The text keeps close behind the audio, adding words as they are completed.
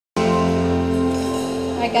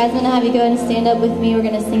Alright guys, I'm going to have you go ahead and stand up with me. We're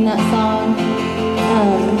going to sing that song.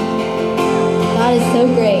 God is so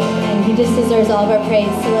great, and He just deserves all of our praise,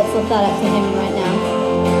 so let's lift that up to Him right now.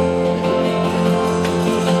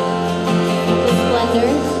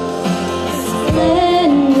 The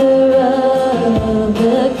splendor of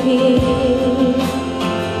the King,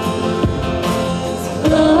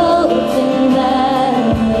 clothed in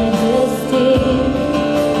majesty,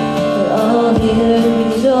 for all the earth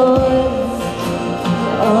rejoice,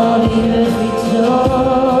 for all the earth rejoice.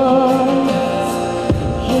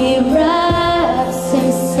 He wraps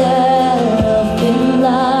Himself in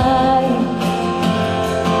light,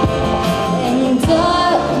 and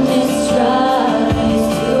darkness tries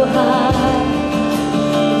to hide.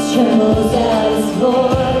 It trembles at His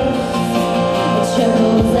voice, it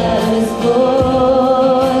trembles at His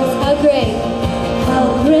voice. How great, how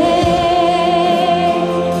great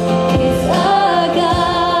is our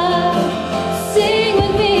God. Sing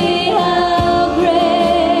with me, how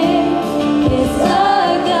great is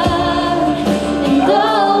our God, and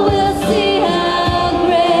all will see how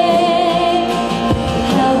great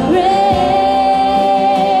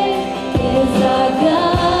is our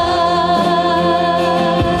God.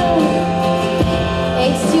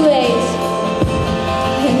 828.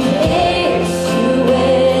 And age to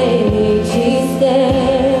age He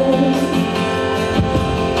stands,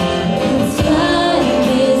 and time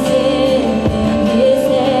is in His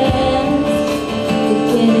hands,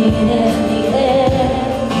 beginning and the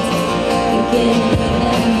end, beginning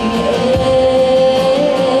and the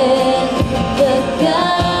end. The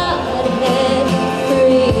Godhead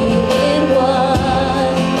three in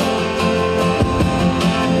one,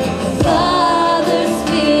 Father,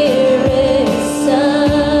 Spirit,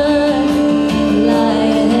 Son,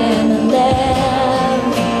 Lion and the Lamb,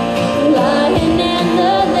 Lion and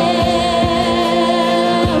the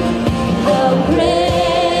Lamb. How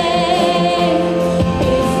great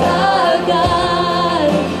is our God.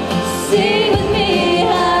 Sing with me,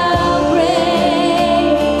 how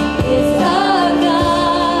great is our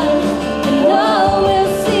God, and all will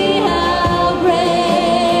see how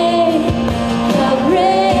great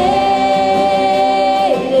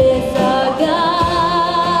is our God.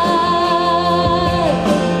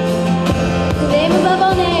 The name above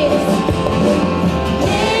all names.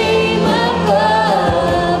 Name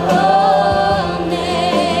above all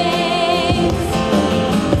names.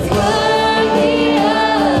 It's worthy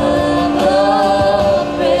of all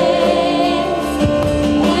praise,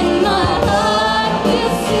 and my heart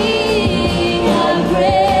will sing how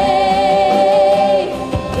great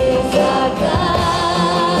is our God.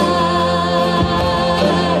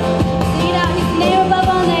 Sing it out. He's the name above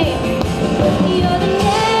all names. You're the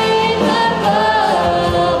name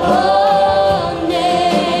above all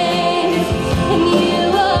names, and You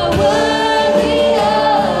are worthy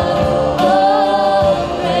of all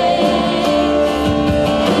praise,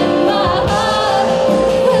 and my heart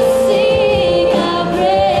will sing how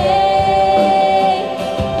great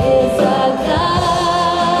is our God.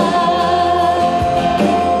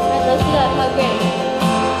 Alright, let's do that. How great.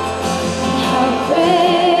 How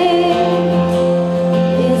great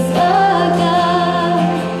is our God.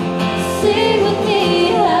 Sing with me,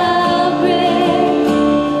 how great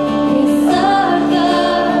is our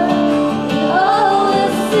God. All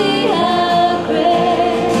will see how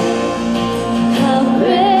great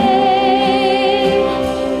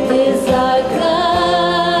is our God.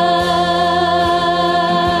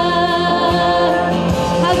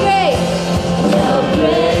 How great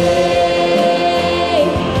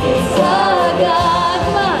is our God.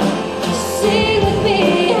 Come on, sing with me,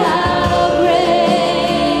 how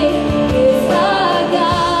great is our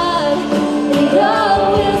God, and all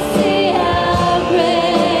will see how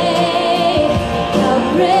great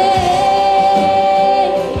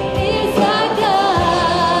is our God.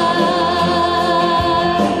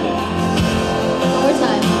 One more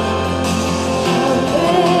time. How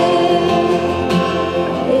great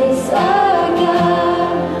is our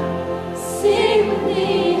God. Sing with me,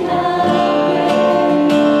 how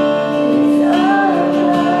great is our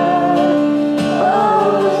God. All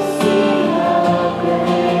will see how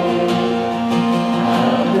great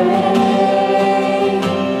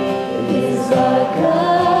is our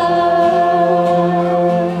God.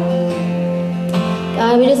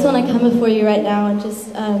 God, we just want to come before You right now and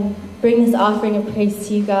just bring this offering of praise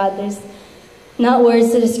to You, God. There's not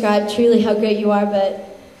words to describe truly how great You are, but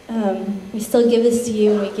we still give this to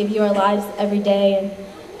You, and we give You our lives every day.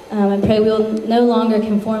 And I pray we will no longer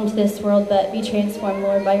conform to this world, but be transformed,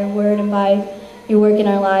 Lord, by Your word and by Your work in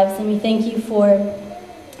our lives. And we thank You for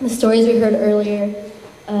the stories we heard earlier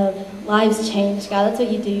of lives changed. God, that's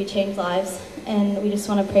what you do. You change lives. And we just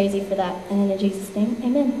want to praise you for that. And in Jesus' name,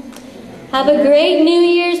 amen. Have a great New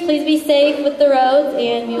Year's. Please be safe with the roads,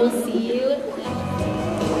 and we will see you